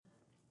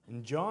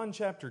In John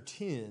chapter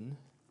 10,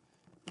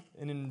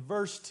 and in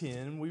verse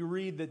 10, we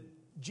read that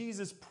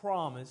Jesus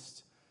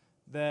promised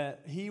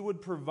that He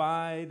would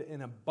provide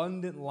an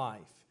abundant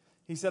life.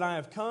 He said, I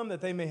have come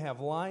that they may have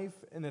life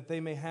and that they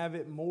may have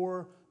it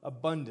more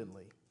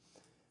abundantly.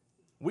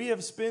 We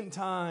have spent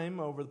time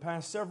over the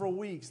past several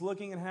weeks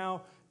looking at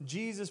how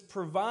Jesus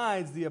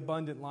provides the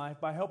abundant life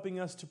by helping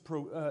us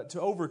to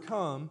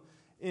overcome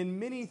in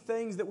many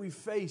things that we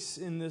face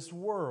in this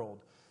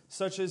world,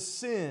 such as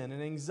sin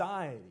and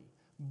anxiety,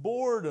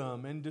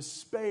 boredom and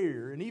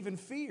despair, and even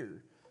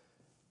fear.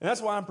 And that's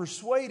why I'm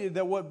persuaded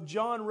that what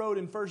John wrote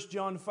in 1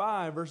 John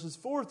 5, verses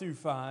 4 through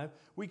 5,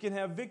 we can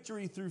have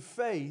victory through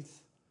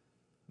faith,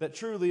 that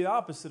truly the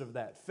opposite of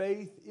that.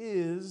 Faith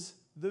is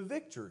the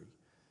victory.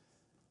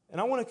 And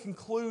I want to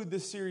conclude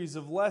this series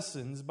of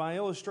lessons by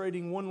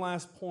illustrating one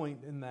last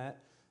point in that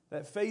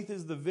faith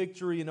is the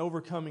victory in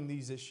overcoming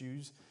these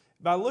issues,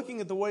 by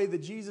looking at the way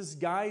that Jesus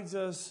guides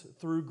us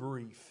through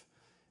grief.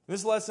 In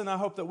this lesson, I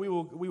hope that we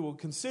will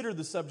consider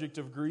the subject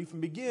of grief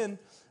and begin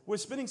with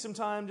spending some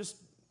time just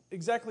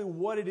exactly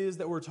what it is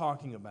that we're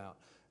talking about.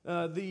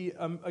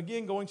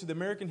 Again, going to the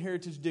American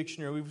Heritage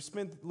Dictionary, we've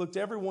looked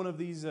every one of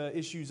these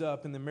issues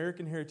up in the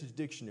American Heritage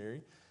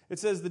Dictionary. It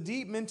says the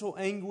deep mental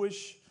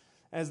anguish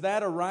as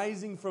that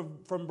arising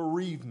from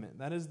bereavement.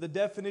 That is the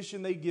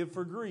definition they give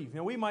for grief.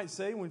 Now, we might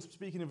say, when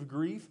speaking of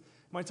grief,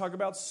 we might talk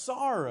about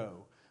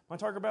sorrow. We might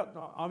talk about,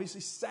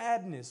 obviously,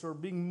 sadness or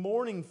being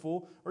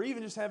mournful or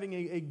even just having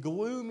a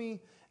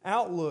gloomy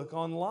outlook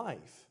on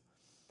life.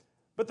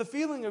 But the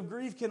feeling of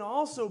grief can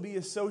also be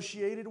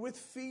associated with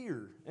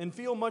fear and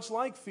feel much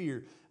like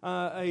fear.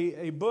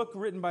 A book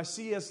written by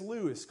C.S.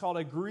 Lewis called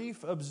A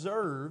Grief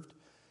Observed,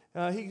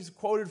 he's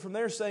quoted from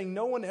there saying,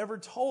 "No one ever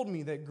told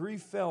me that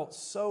grief felt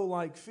so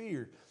like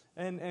fear."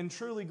 And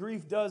truly,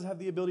 grief does have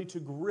the ability to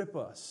grip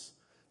us,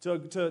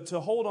 to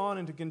hold on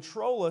and to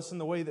control us in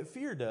the way that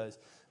fear does.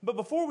 But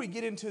before we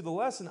get into the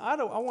lesson, I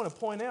want to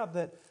point out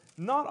that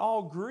not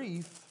all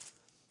grief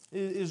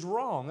is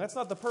wrong. That's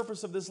not the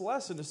purpose of this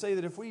lesson, to say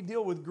that if we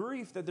deal with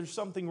grief that there's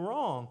something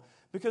wrong.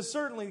 Because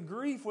certainly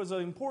grief was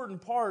an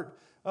important part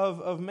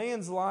of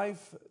man's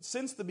life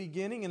since the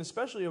beginning, and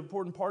especially an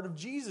important part of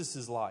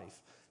Jesus'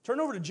 life. Turn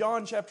over to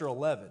John chapter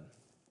 11.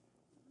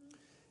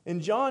 In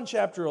John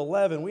chapter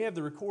 11, we have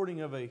the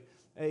recording of a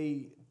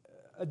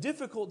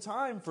difficult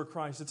time for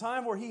Christ, a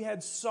time where He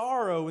had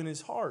sorrow in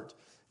His heart.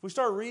 If we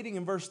start reading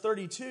in verse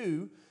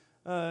 32,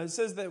 it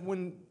says that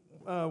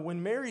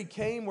when Mary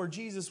came where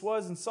Jesus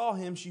was and saw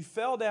Him, she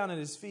fell down at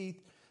His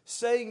feet,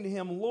 saying to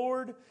Him,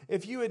 "Lord,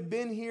 if you had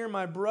been here,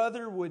 my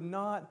brother would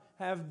not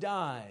have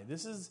died."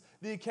 This is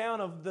the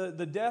account of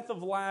the death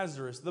of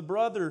Lazarus, the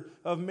brother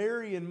of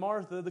Mary and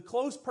Martha, the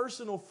close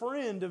personal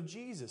friend of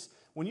Jesus.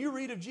 When you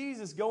read of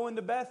Jesus going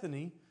to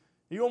Bethany,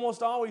 you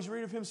almost always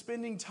read of Him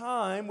spending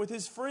time with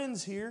His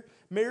friends here,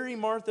 Mary,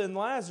 Martha, and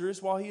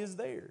Lazarus, while He is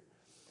there.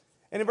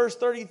 And in verse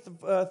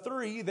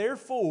 33,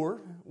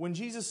 therefore, when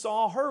Jesus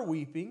saw her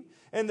weeping,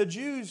 and the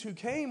Jews who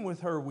came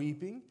with her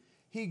weeping,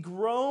 He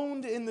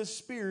groaned in the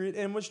spirit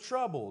and was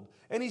troubled.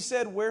 And He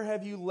said, "Where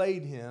have you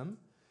laid him?"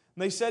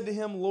 And they said to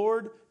Him,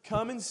 "Lord,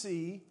 come and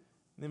see."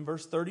 And in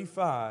verse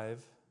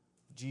 35,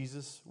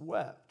 Jesus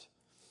wept.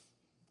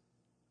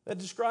 That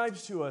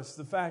describes to us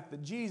the fact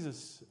that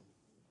Jesus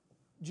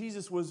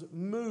was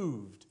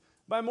moved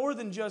by more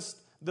than just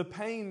the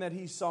pain that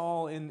He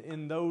saw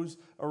in those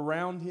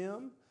around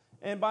Him.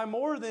 And by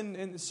more than,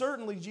 and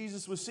certainly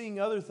Jesus was seeing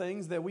other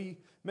things that we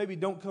maybe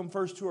don't come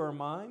first to our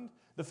mind.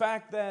 The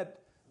fact that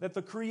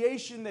the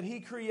creation that He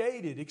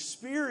created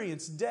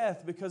experienced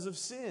death because of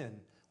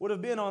sin would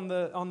have been on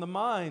the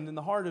mind and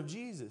the heart of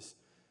Jesus.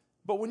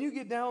 But when you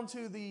get down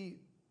to the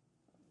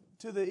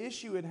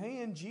issue at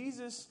hand,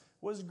 Jesus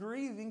was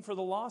grieving for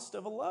the loss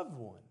of a loved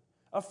one,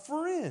 a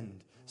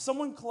friend,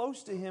 someone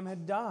close to Him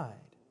had died.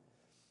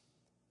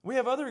 We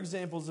have other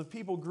examples of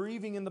people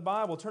grieving in the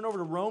Bible. Turn over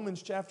to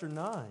Romans chapter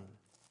 9.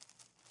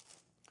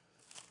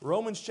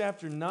 Romans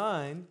chapter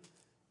 9,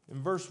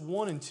 in verse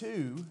 1 and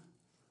 2,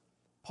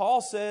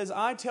 Paul says,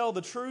 "I tell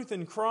the truth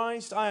in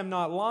Christ, I am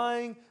not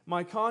lying,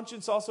 my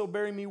conscience also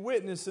bearing me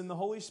witness in the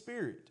Holy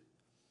Spirit,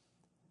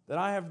 that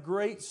I have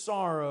great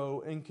sorrow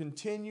and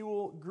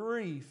continual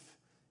grief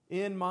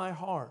in my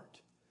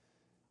heart."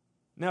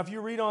 Now, if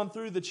you read on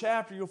through the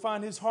chapter, you'll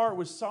find his heart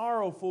was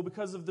sorrowful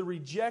because of the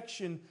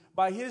rejection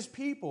by his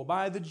people,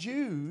 by the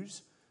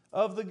Jews,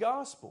 of the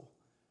gospel.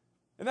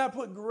 And that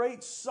put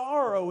great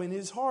sorrow in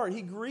his heart.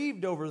 He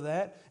grieved over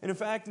that. And in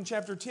fact, in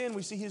chapter 10,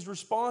 we see his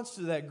response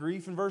to that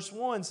grief in verse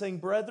 1, saying,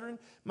 "Brethren,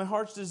 my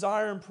heart's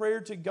desire and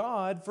prayer to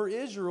God for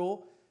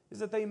Israel is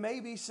that they may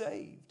be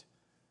saved."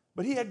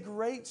 But he had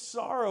great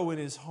sorrow in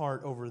his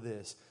heart over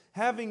this.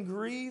 Having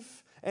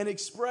grief and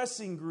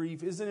expressing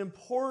grief is an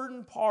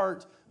important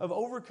part of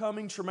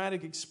overcoming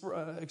traumatic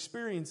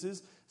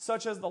experiences,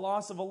 such as the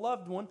loss of a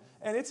loved one.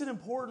 And it's an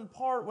important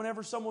part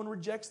whenever someone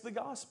rejects the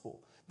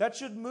gospel. That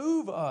should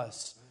move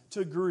us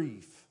to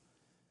grief.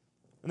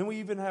 And then we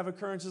even have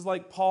occurrences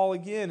like Paul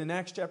again in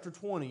Acts chapter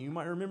 20. You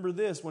might remember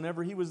this.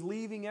 Whenever he was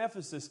leaving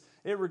Ephesus,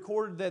 it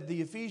recorded that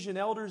the Ephesian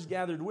elders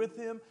gathered with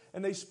him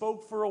and they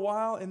spoke for a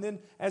while. And then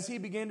as he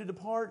began to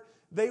depart,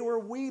 they were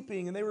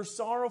weeping and they were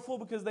sorrowful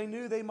because they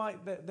knew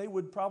they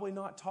would probably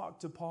not talk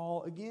to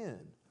Paul again.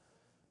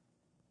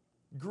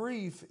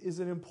 Grief is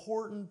an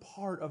important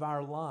part of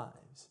our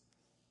lives.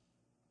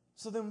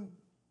 So then,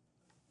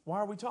 why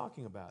are we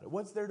talking about it?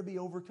 What's there to be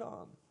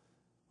overcome?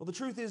 Well, the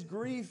truth is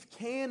grief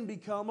can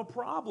become a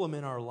problem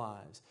in our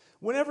lives.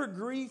 Whenever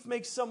grief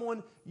makes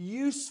someone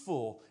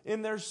useful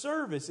in their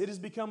service, it has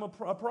become a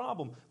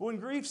problem. When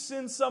grief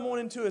sends someone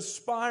into a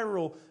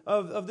spiral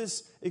of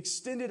this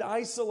extended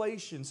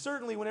isolation,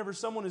 certainly whenever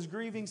someone is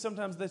grieving,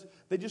 sometimes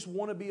they just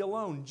want to be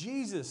alone.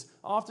 Jesus,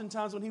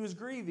 oftentimes when he was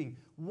grieving,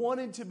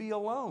 wanted to be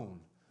alone.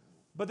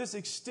 But this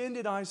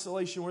extended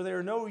isolation where they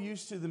are no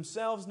use to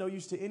themselves, no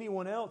use to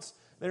anyone else,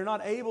 they're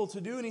not able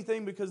to do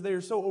anything because they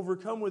are so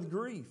overcome with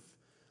grief.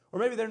 Or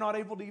maybe they're not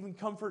able to even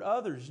comfort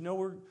others. You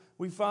know,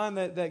 we find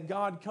that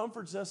God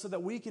comforts us so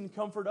that we can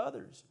comfort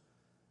others.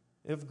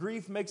 If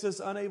grief makes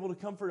us unable to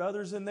comfort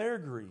others in their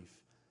grief,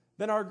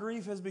 then our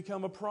grief has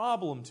become a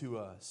problem to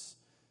us.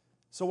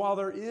 So while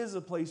there is a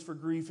place for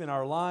grief in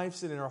our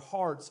lives and in our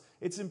hearts,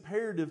 it's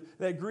imperative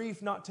that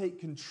grief not take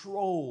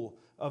control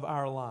of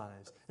our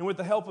lives. And with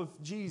the help of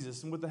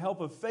Jesus and with the help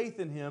of faith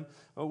in Him,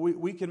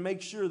 we can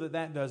make sure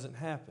that doesn't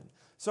happen.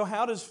 So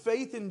how does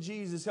faith in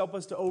Jesus help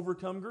us to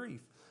overcome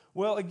grief?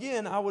 Well,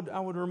 again, I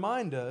would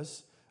remind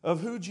us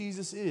of who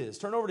Jesus is.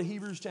 Turn over to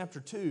Hebrews chapter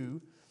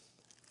 2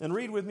 and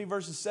read with me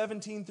verses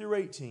 17 through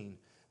 18.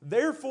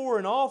 Therefore,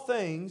 in all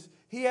things,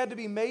 He had to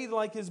be made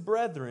like His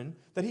brethren,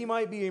 that He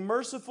might be a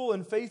merciful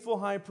and faithful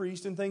high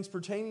priest in things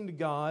pertaining to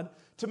God,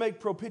 to make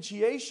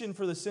propitiation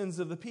for the sins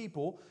of the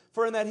people.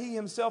 For in that He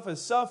Himself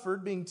has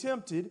suffered, being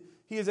tempted,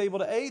 He is able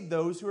to aid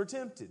those who are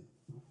tempted.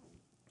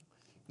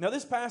 Now,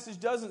 this passage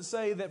doesn't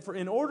say that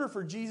in order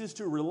for Jesus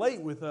to relate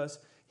with us,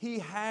 He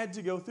had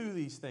to go through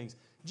these things.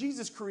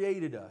 Jesus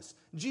created us.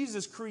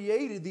 Jesus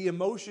created the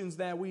emotions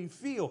that we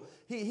feel.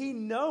 He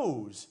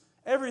knows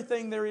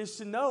everything there is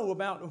to know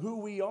about who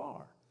we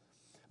are.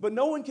 But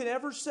no one can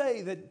ever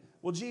say that,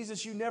 well,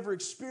 Jesus, you never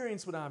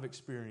experienced what I've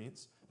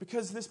experienced,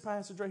 because this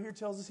passage right here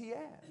tells us He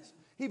has.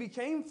 He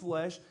became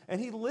flesh and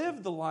He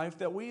lived the life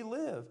that we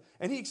live.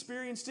 And He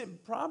experienced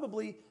it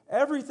probably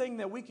everything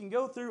that we can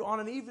go through on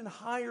an even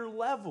higher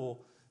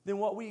level than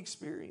what we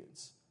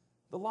experience.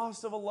 The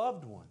loss of a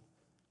loved one.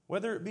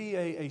 Whether it be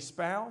a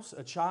spouse,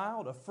 a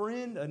child, a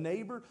friend, a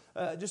neighbor,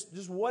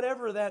 just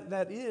whatever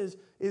that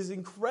is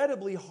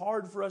incredibly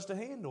hard for us to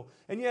handle.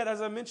 And yet,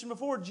 as I mentioned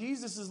before,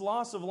 Jesus'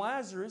 loss of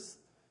Lazarus,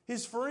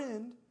 his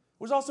friend,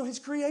 was also His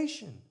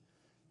creation.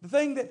 The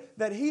thing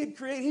that He had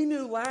created, He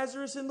knew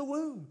Lazarus in the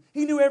womb.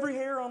 He knew every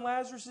hair on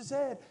Lazarus'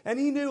 head. And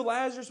He knew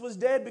Lazarus was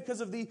dead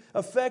because of the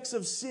effects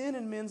of sin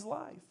in men's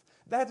life.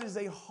 That is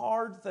a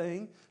hard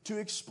thing to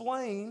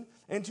explain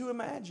and to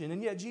imagine.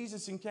 And yet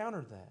Jesus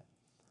encountered that.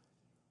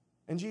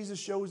 And Jesus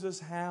shows us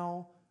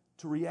how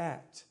to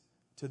react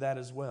to that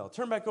as well.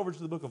 Turn back over to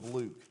the book of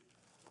Luke.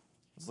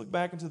 Let's look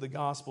back into the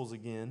Gospels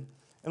again.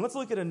 And let's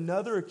look at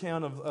another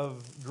account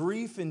of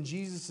grief in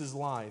Jesus'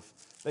 life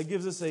that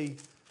gives us a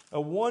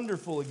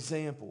wonderful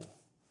example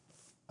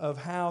of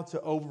how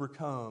to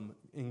overcome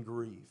in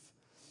grief.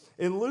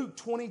 In Luke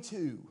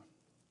 22,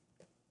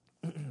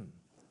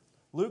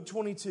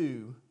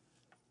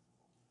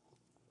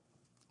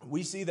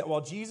 we see that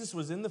while Jesus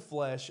was in the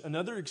flesh,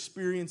 another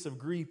experience of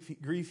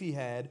grief He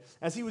had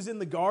as He was in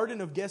the Garden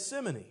of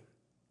Gethsemane.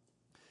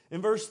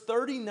 In verse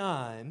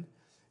 39,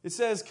 it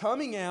says,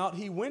 coming out,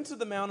 He went to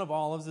the Mount of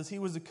Olives as He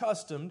was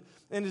accustomed,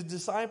 and His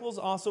disciples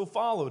also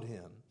followed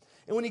Him.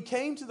 And when He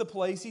came to the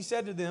place, He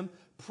said to them,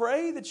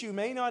 pray that you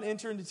may not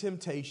enter into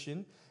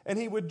temptation. And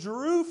He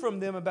withdrew from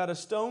them about a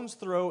stone's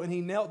throw, and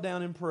He knelt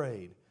down and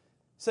prayed,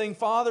 saying,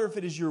 Father, if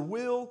it is your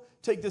will,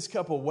 take this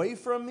cup away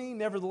from me.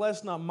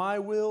 Nevertheless, not my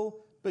will,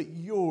 but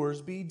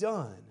yours be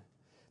done.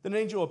 Then an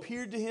angel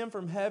appeared to Him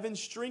from heaven,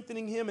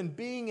 strengthening Him, and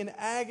being in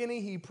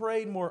agony, He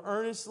prayed more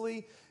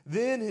earnestly.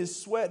 Then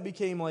His sweat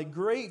became like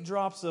great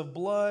drops of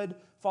blood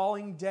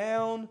falling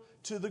down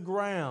to the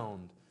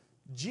ground.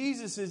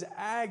 Jesus'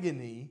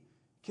 agony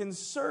can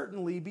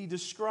certainly be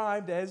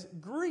described as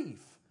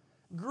grief.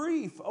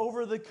 Grief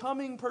over the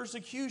coming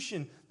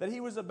persecution that He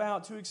was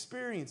about to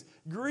experience.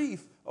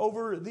 Grief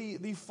over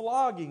the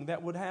flogging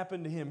that would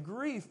happen to Him.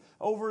 Grief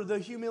over the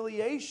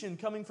humiliation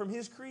coming from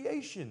His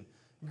creation.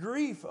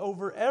 Grief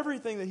over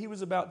everything that He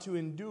was about to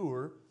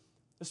endure,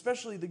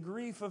 especially the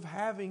grief of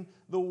having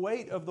the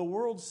weight of the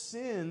world's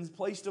sins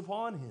placed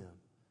upon Him.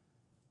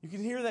 You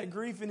can hear that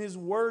grief in His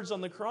words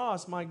on the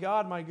cross, my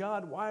God,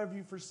 why have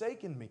you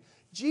forsaken me?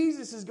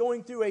 Jesus is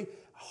going through a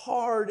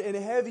hard and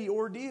heavy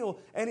ordeal,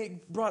 and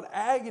it brought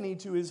agony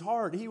to His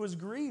heart. He was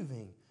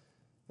grieving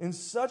in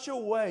such a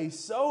way,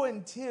 so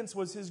intense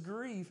was His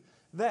grief,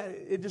 that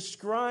it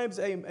describes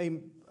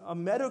a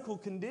medical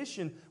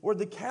condition where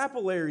the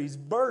capillaries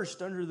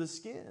burst under the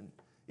skin,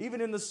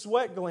 even in the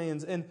sweat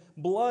glands, and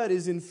blood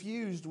is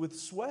infused with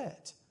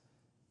sweat.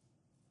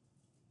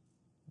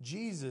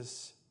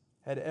 Jesus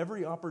had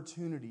every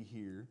opportunity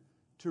here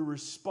to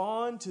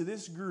respond to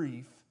this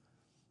grief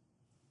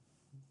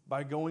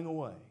by going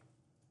away,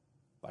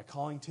 by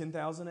calling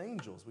 10,000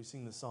 angels. We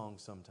sing the song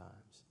sometimes.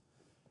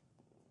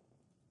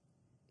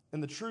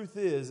 And the truth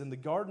is, in the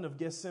Garden of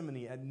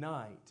Gethsemane at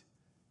night,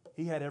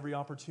 he had every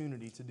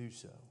opportunity to do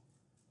so,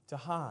 to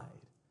hide.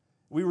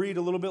 We read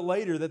a little bit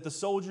later that the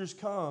soldiers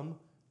come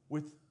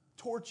with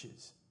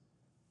torches.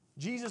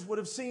 Jesus would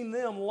have seen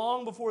them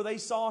long before they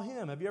saw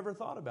him. Have you ever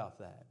thought about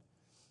that?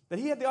 That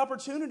he had the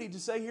opportunity to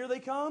say, here they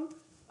come,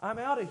 I'm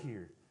out of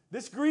here.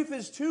 This grief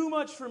is too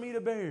much for me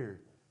to bear.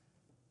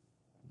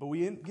 But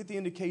we get the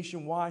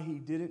indication why he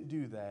didn't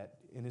do that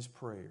in his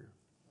prayer.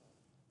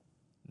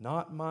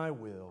 Not my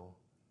will,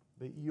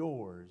 but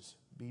yours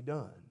be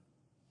done.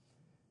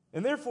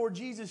 And therefore,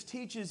 Jesus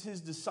teaches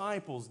his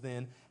disciples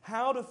then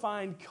how to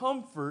find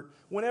comfort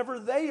whenever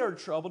they are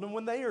troubled and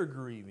when they are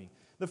grieving.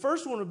 The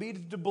first one would be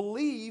to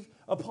believe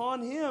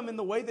upon him in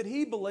the way that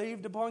he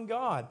believed upon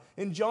God.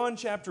 In John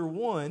chapter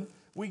 1,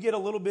 we get a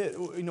little bit,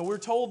 we're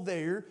told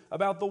there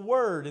about the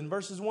Word in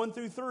verses 1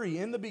 through 3.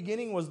 In the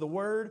beginning was the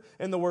Word,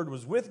 and the Word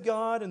was with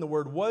God, and the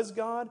Word was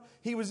God.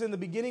 He was in the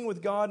beginning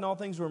with God, and all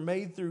things were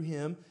made through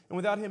him. And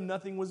without him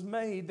nothing was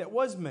made that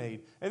was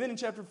made. And then in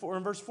chapter 4,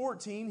 in verse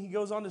 14, he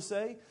goes on to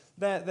say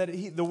that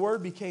the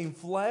Word became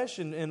flesh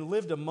and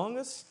lived among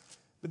us.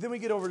 But then we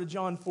get over to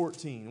John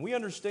 14. We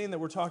understand that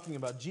we're talking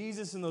about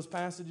Jesus in those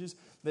passages,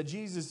 that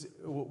Jesus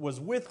was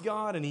with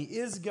God and he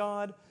is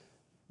God.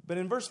 But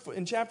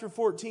in chapter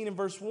 14 and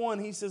verse 1,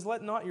 he says,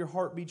 let not your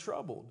heart be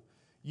troubled.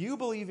 You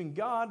believe in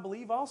God,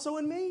 believe also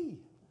in me.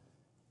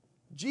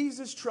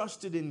 Jesus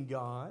trusted in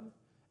God,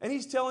 and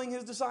he's telling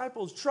his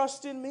disciples,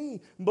 trust in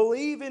me,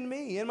 believe in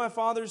me. In my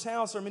Father's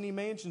house are many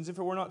mansions. If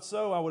it were not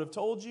so, I would have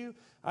told you.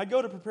 I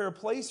go to prepare a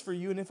place for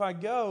you, and if I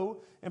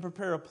go and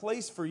prepare a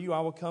place for you,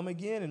 I will come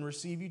again and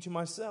receive you to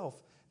myself,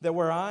 that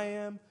where I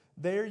am,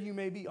 there you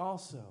may be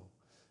also.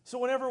 So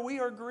whenever we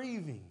are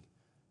grieving,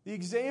 the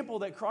example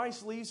that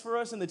Christ leaves for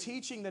us and the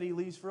teaching that he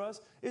leaves for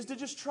us is to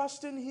just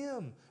trust in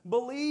him,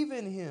 believe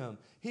in him.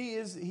 He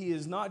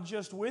is not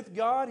just with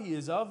God, he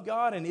is of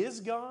God and is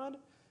God,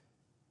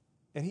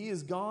 and he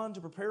is gone to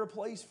prepare a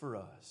place for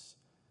us.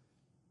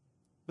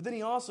 But then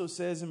he also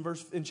says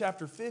in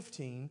chapter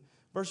 15,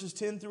 verses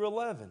 10 through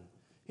 11,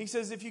 he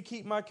says, if you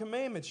keep my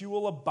commandments, you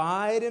will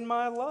abide in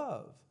my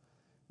love,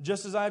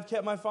 just as I have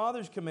kept my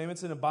Father's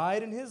commandments and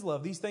abide in his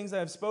love. These things I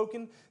have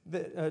spoken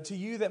to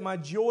you, that my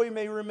joy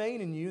may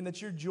remain in you and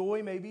that your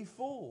joy may be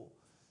full.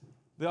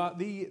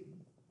 The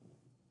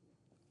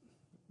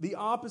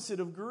opposite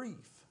of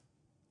grief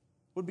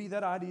would be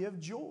that idea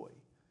of joy.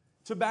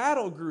 To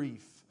battle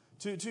grief,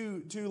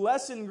 to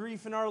lessen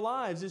grief in our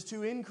lives is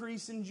to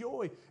increase in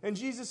joy. And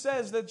Jesus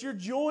says that your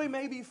joy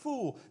may be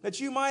full, that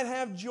you might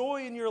have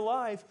joy in your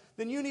life,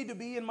 then you need to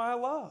be in my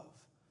love.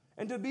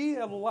 And to be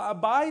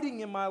abiding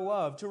in my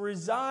love, to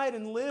reside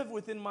and live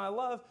within my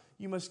love,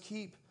 you must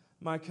keep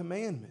my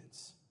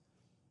commandments.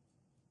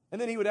 And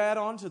then he would add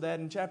on to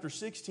that in chapter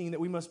 16 that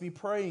we must be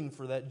praying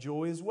for that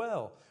joy as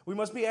well. We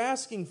must be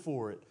asking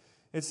for it.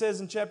 It says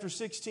in chapter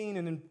 16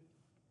 and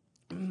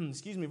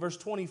in verse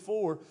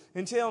 24,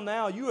 until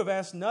now you have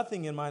asked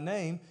nothing in my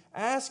name.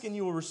 Ask and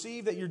you will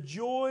receive, that your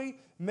joy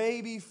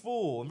may be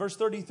full. In verse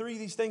 33,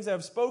 these things I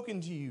have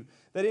spoken to you,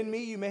 that in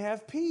me you may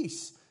have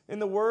peace. In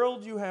the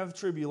world you have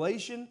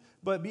tribulation,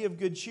 but be of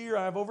good cheer,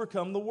 I have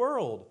overcome the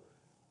world.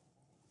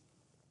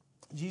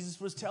 Jesus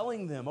was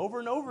telling them over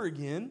and over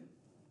again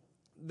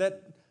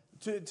that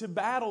to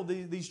battle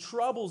these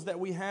troubles that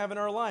we have in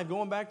our life.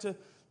 Going back to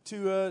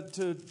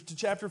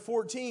chapter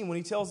 14 when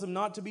he tells them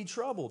not to be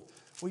troubled.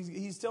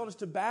 He's telling us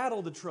to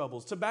battle the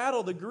troubles, to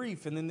battle the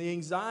grief, and then the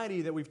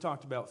anxiety that we've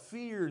talked about,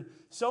 fear, and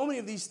so many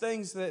of these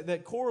things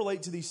that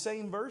correlate to these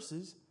same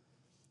verses.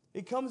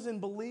 It comes in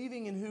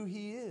believing in who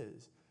he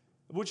is,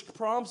 which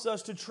prompts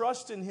us to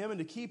trust in him and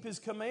to keep his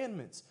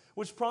commandments,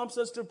 which prompts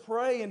us to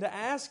pray and to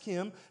ask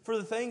him for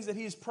the things that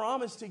he has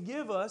promised to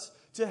give us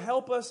to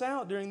help us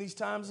out during these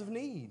times of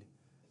need.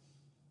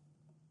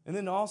 And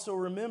then also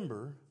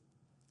remember,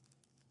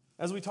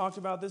 as we talked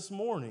about this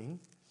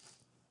morning,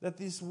 that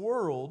this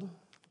world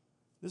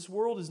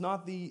is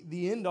not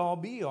the end-all,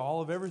 be-all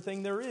of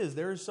everything there is.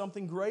 There is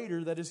something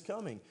greater that is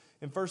coming.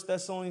 In 1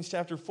 Thessalonians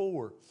chapter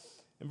 4,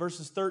 in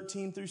verses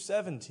 13 through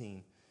 17,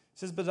 it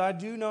says, but I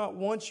do not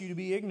want you to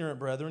be ignorant,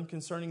 brethren,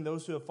 concerning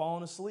those who have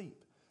fallen asleep,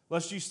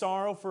 lest you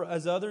sorrow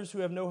as others who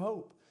have no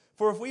hope.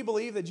 For if we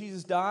believe that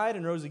Jesus died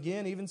and rose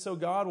again, even so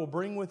God will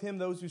bring with him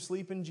those who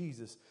sleep in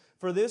Jesus.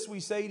 For this we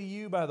say to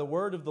you by the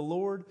word of the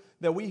Lord,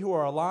 that we who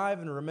are alive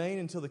and remain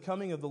until the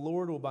coming of the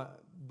Lord will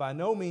by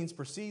no means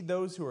precede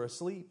those who are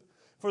asleep.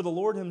 For the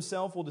Lord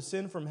himself will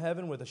descend from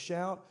heaven with a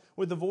shout,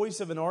 with the voice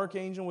of an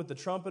archangel, with the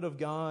trumpet of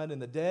God,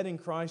 and the dead in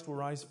Christ will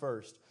rise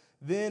first.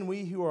 Then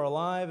we who are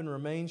alive and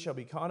remain shall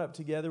be caught up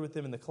together with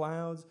them in the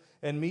clouds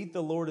and meet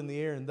the Lord in the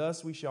air, and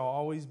thus we shall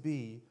always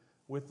be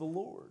with the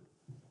Lord.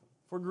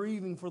 For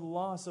grieving for the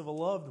loss of a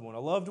loved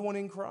one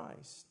in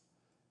Christ,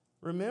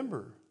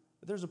 remember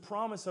that there's a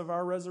promise of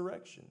our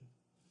resurrection.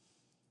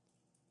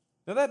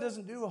 Now that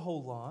doesn't do a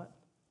whole lot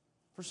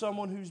for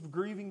someone who's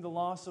grieving the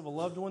loss of a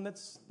loved one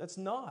that's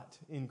not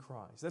in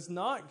Christ, that's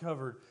not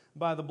covered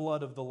by the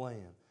blood of the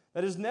Lamb,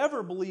 that has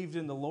never believed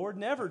in the Lord,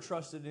 never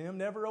trusted in Him,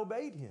 never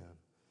obeyed Him.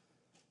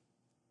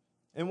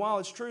 And while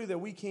it's true that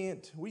we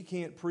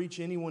can't preach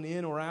anyone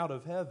in or out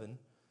of heaven,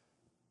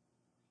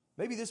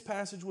 maybe this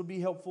passage would be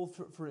helpful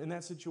for in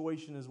that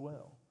situation as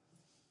well.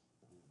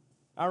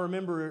 I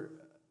remember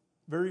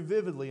very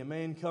vividly a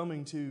man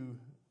coming to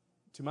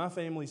my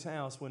family's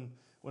house when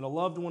a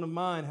loved one of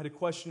mine had a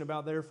question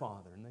about their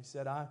father. And they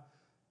said,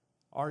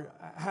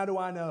 how do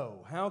I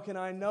know? How can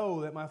I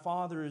know that my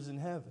father is in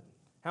heaven?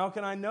 How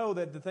can I know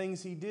that the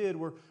things he did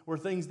were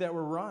things that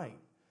were right?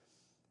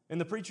 And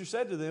the preacher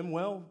said to them,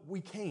 well,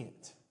 we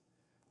can't.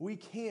 We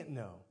can't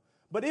know.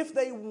 But if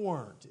they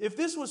weren't, if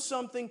this was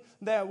something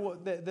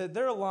that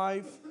their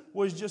life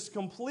was just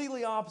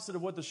completely opposite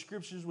of what the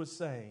Scriptures was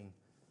saying,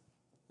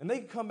 and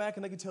they could come back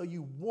and they could tell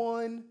you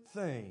one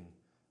thing,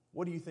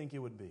 what do you think it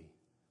would be?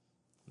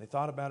 They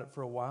thought about it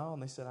for a while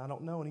and they said, I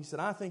don't know. And he said,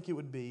 I think it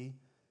would be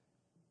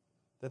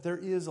that there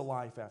is a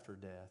life after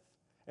death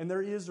and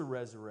there is a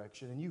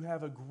resurrection and you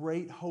have a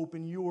great hope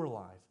in your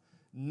life.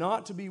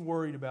 Not to be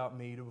worried about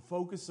me, to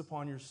focus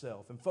upon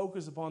yourself and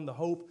focus upon the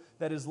hope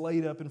that is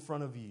laid up in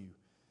front of you.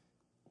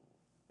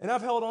 And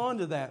I've held on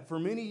to that for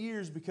many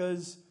years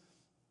because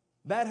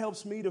that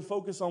helps me to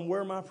focus on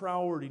where my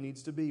priority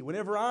needs to be.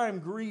 Whenever I am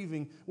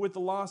grieving with the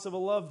loss of a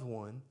loved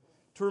one,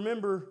 to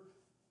remember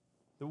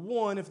that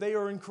one, if they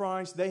are in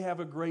Christ, they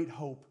have a great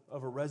hope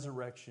of a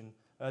resurrection,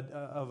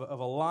 of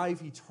a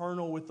life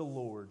eternal with the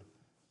Lord.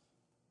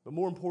 But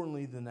more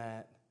importantly than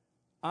that,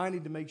 I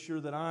need to make sure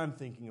that I'm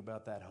thinking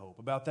about that hope,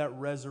 about that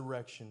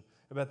resurrection,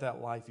 about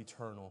that life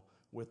eternal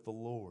with the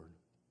Lord.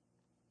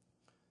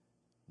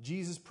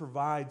 Jesus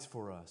provides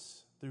for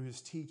us through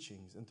His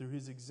teachings and through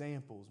His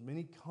examples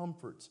many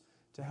comforts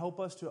to help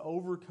us to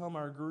overcome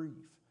our grief.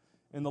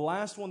 And the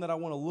last one that I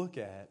want to look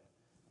at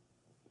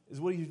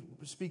is what He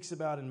speaks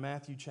about in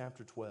Matthew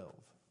chapter 12.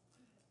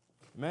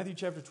 In Matthew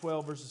chapter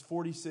 12, verses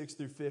 46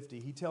 through 50,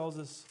 He tells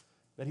us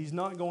that He's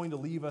not going to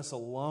leave us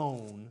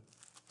alone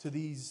to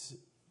the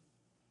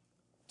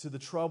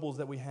troubles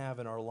that we have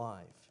in our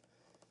life.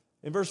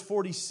 In verse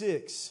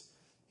 46,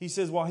 it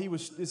says, while he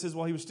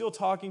was still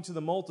talking to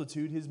the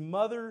multitude, his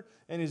mother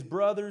and his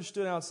brothers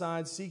stood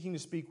outside seeking to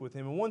speak with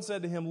him. And one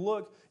said to him,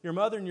 look, your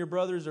mother and your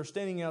brothers are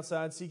standing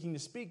outside seeking to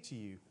speak to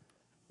you.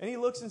 And he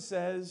looks and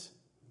says,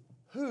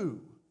 who?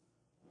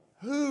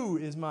 Who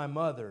is my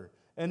mother?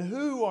 And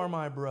who are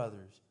my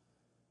brothers?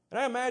 And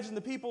I imagine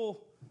the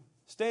people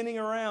standing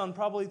around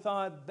probably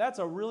thought, that's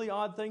a really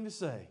odd thing to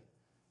say.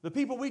 The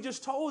people we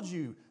just told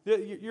you,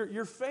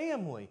 your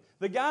family,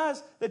 the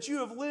guys that you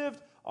have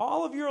lived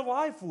all of your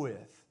life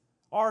with,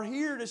 are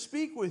here to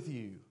speak with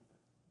you.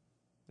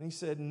 And he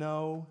said,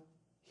 no,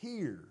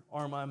 here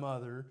are my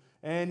mother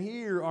and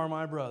here are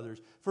my brothers.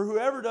 For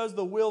whoever does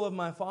the will of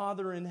my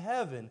Father in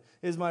heaven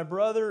is my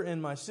brother and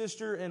my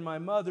sister and my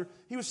mother.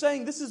 He was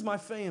saying, this is my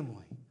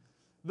family.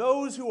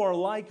 Those who are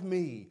like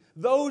me,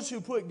 those who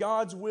put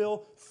God's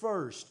will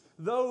first,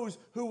 those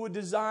who would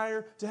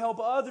desire to help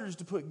others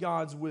to put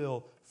God's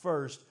will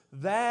first.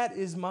 That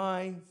is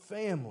my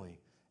family.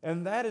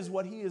 And that is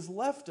what He has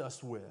left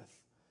us with.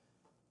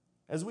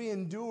 As we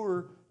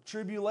endure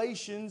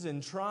tribulations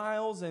and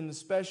trials and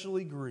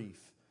especially grief.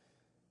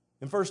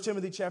 In 1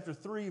 Timothy chapter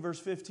 3, verse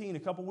 15, a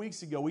couple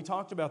weeks ago, we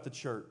talked about the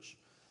church.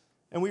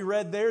 And we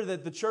read there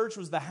that the church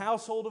was the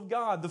household of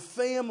God, the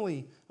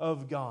family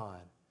of God.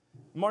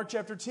 Mark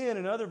chapter 10,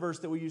 another verse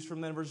that we use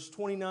from that, verses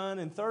 29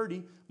 and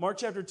 30. Mark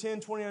chapter 10,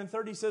 29 and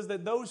 30 says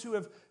that those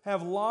who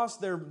have lost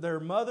their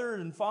mother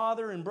and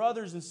father and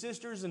brothers and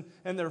sisters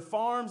and their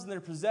farms and their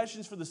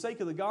possessions for the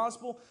sake of the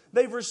gospel,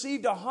 they've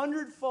received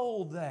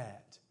 100-fold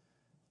that.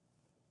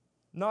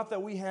 Not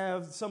that we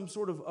have some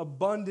sort of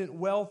abundant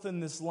wealth in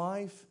this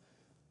life,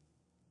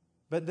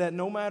 but that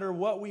no matter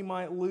what we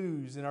might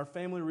lose in our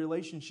family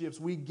relationships,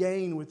 we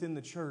gain within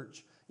the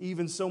church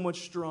even so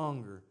much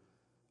stronger.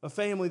 A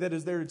family that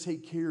is there to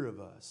take care of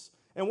us.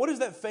 And what is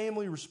that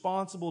family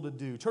responsible to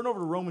do? Turn over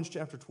to Romans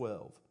chapter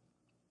 12.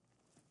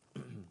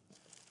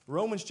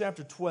 Romans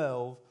chapter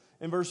 12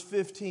 and verse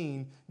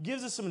 15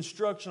 gives us some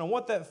instruction on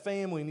what that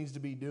family needs to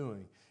be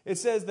doing. It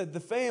says that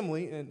the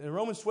family, in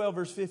Romans 12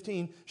 verse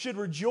 15, should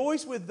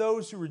rejoice with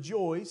those who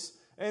rejoice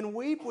and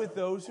weep with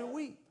those who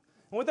weep.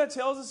 And what that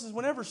tells us is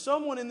whenever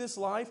someone in this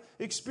life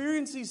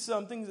experiences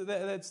something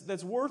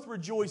that's worth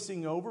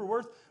rejoicing over,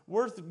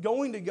 worth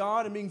going to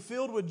God and being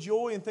filled with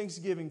joy and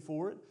thanksgiving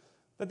for it,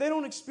 that they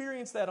don't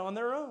experience that on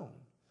their own.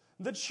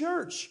 The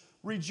church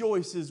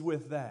rejoices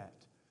with that.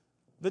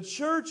 The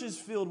church is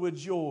filled with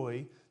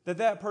joy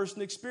that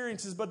person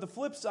experiences. But the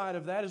flip side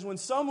of that is when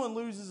someone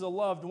loses a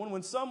loved one,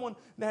 when someone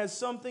has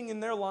something in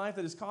their life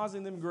that is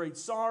causing them great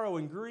sorrow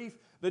and grief,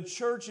 the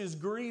church is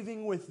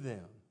grieving with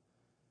them.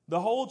 The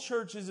whole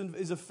church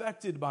is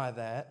affected by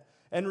that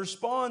and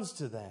responds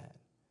to that.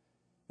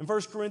 In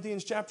 1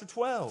 Corinthians chapter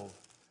 12,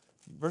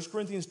 1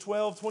 Corinthians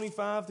 12,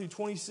 25 through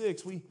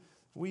 26,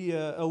 we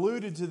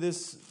alluded to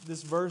this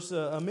verse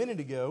a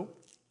minute ago.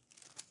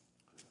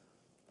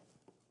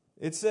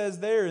 It says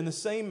there, in the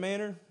same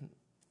manner,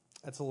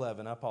 that's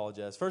 11, I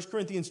apologize. 1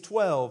 Corinthians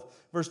 12,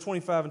 verse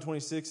 25 and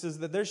 26 says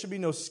that there should be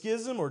no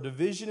schism or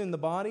division in the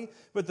body,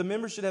 but the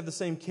members should have the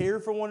same care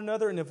for one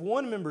another. And if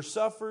one member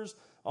suffers,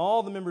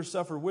 all the members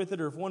suffer with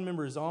it. Or if one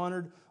member is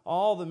honored,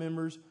 all the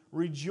members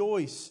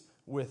rejoice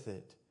with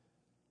it.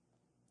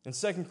 And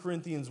 2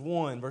 Corinthians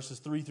 1, verses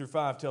 3 through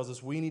 5 tells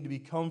us we need to be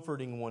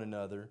comforting one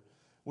another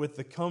with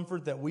the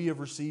comfort that we have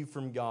received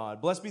from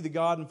God. Blessed be the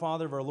God and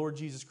Father of our Lord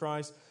Jesus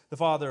Christ, the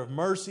Father of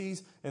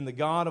mercies and the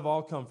God of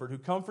all comfort, who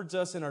comforts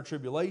us in our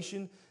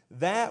tribulation,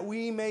 that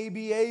we may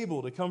be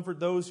able to comfort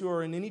those who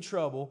are in any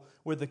trouble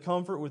with the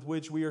comfort with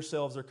which we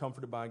ourselves are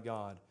comforted by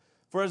God.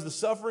 For as the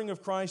suffering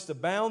of Christ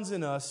abounds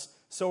in us,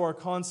 so our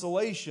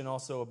consolation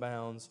also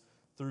abounds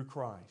through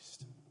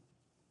Christ.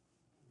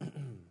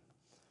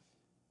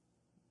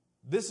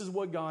 This is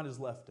what God has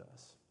left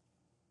us.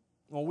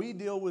 When we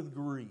deal with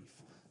grief,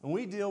 when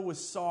we deal with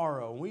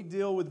sorrow, when we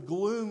deal with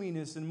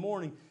gloominess and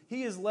mourning,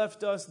 He has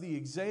left us the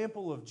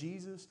example of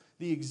Jesus,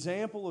 the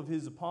example of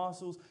His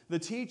apostles, the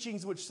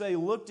teachings which say,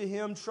 look to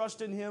Him,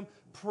 trust in Him,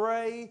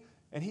 pray,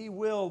 and He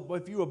will,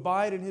 if you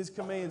abide in His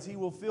commands, He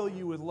will fill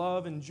you with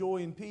love and joy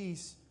and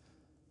peace.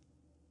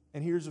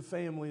 And here's a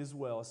family as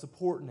well, a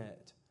support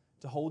net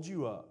to hold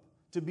you up,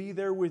 to be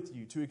there with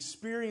you, to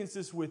experience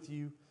this with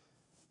you,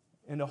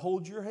 and to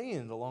hold your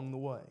hand along the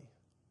way.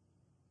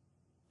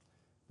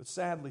 But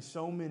sadly,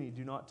 so many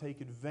do not take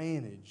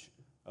advantage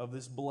of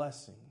this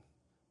blessing,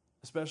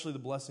 especially the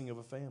blessing of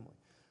a family.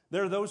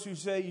 There are those who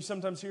say, you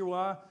sometimes hear,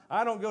 well,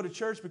 I don't go to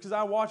church because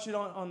I watch it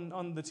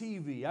on the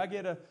TV. I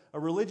get a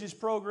religious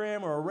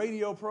program or a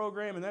radio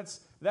program, and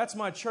that's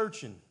my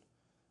churching.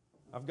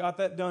 I've got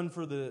that done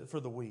for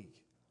the week.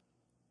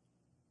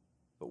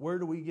 But where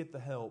do we get the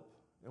help?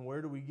 And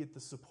where do we get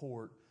the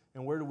support?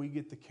 And where do we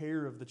get the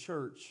care of the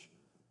church?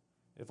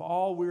 If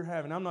all we're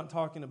having, I'm not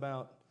talking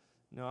about,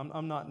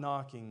 I'm not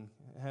knocking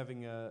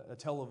having a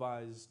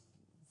televised,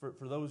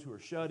 for those who are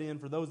shut in,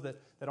 for those that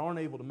aren't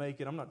able to make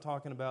it. I'm not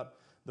talking about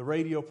the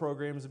radio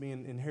programs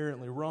being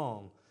inherently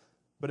wrong.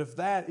 But if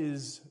that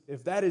is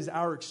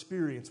our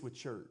experience with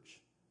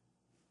church,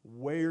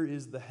 where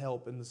is the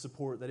help and the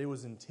support that it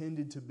was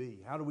intended to be?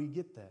 How do we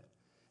get that?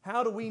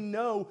 How do we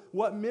know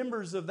what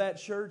members of that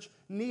church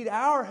need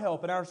our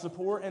help and our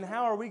support, and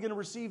how are we going to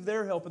receive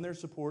their help and their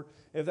support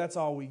if that's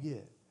all we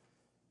get?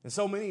 And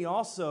so many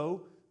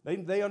also,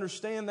 they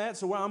understand that,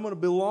 so I'm going to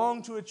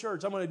belong to a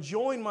church. I'm going to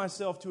join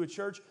myself to a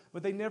church,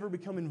 but they never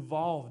become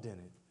involved in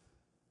it.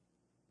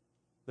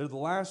 They're the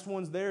last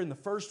ones there and the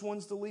first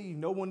ones to leave.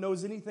 No one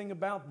knows anything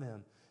about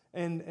them.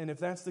 And if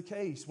that's the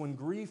case, when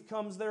grief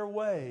comes their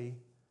way,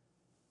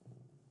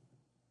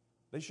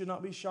 they should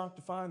not be shocked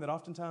to find that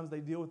oftentimes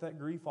they deal with that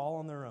grief all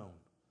on their own,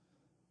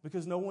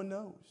 because no one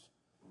knows.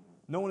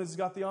 No one has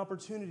got the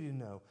opportunity to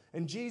know.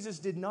 And Jesus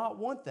did not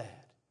want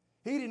that.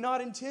 He did not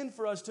intend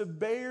for us to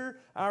bear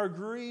our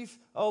grief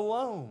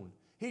alone.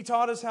 He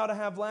taught us how to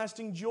have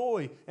lasting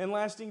joy and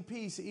lasting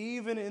peace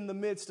even in the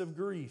midst of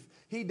grief.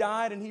 He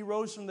died and He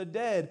rose from the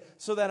dead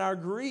so that our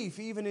grief,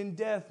 even in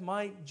death,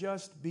 might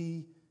just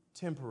be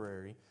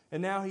temporary.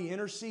 And now He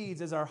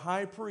intercedes as our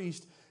high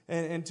priest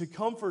and to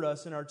comfort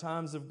us in our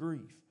times of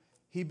grief.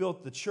 He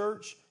built the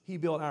church. He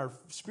built our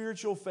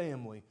spiritual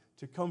family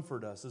to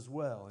comfort us as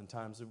well in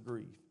times of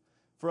grief.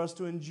 For us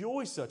to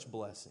enjoy such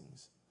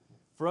blessings,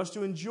 for us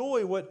to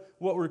enjoy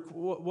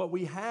what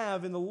we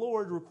have in the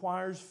Lord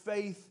requires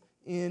faith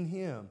in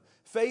Him.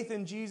 Faith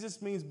in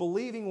Jesus means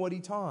believing what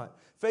He taught.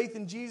 Faith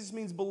in Jesus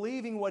means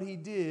believing what He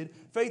did.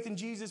 Faith in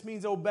Jesus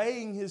means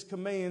obeying His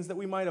commands that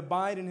we might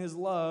abide in His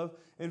love.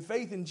 And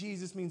faith in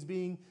Jesus means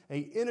being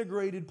an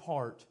integrated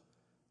part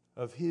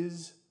of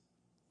His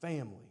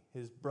family,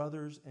 His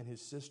brothers and His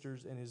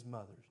sisters and His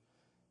mothers,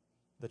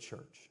 the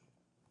church.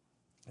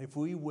 If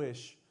we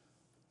wish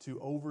to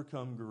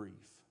overcome grief,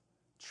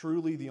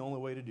 truly the only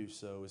way to do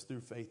so is through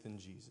faith in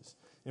Jesus.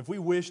 If we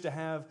wish to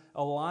have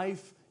a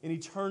life in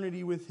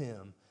eternity with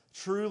Him,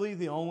 truly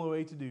the only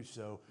way to do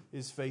so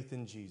is faith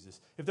in Jesus.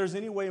 If there's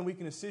any way we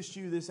can assist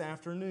you this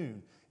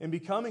afternoon in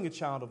becoming a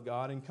child of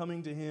God and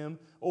coming to Him,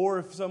 or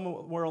if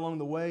somewhere along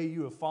the way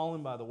you have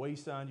fallen by the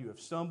wayside, you have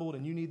stumbled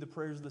and you need the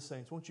prayers of the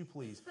saints, won't you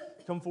please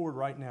come forward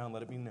right now and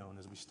let it be known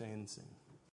as we stand and sing.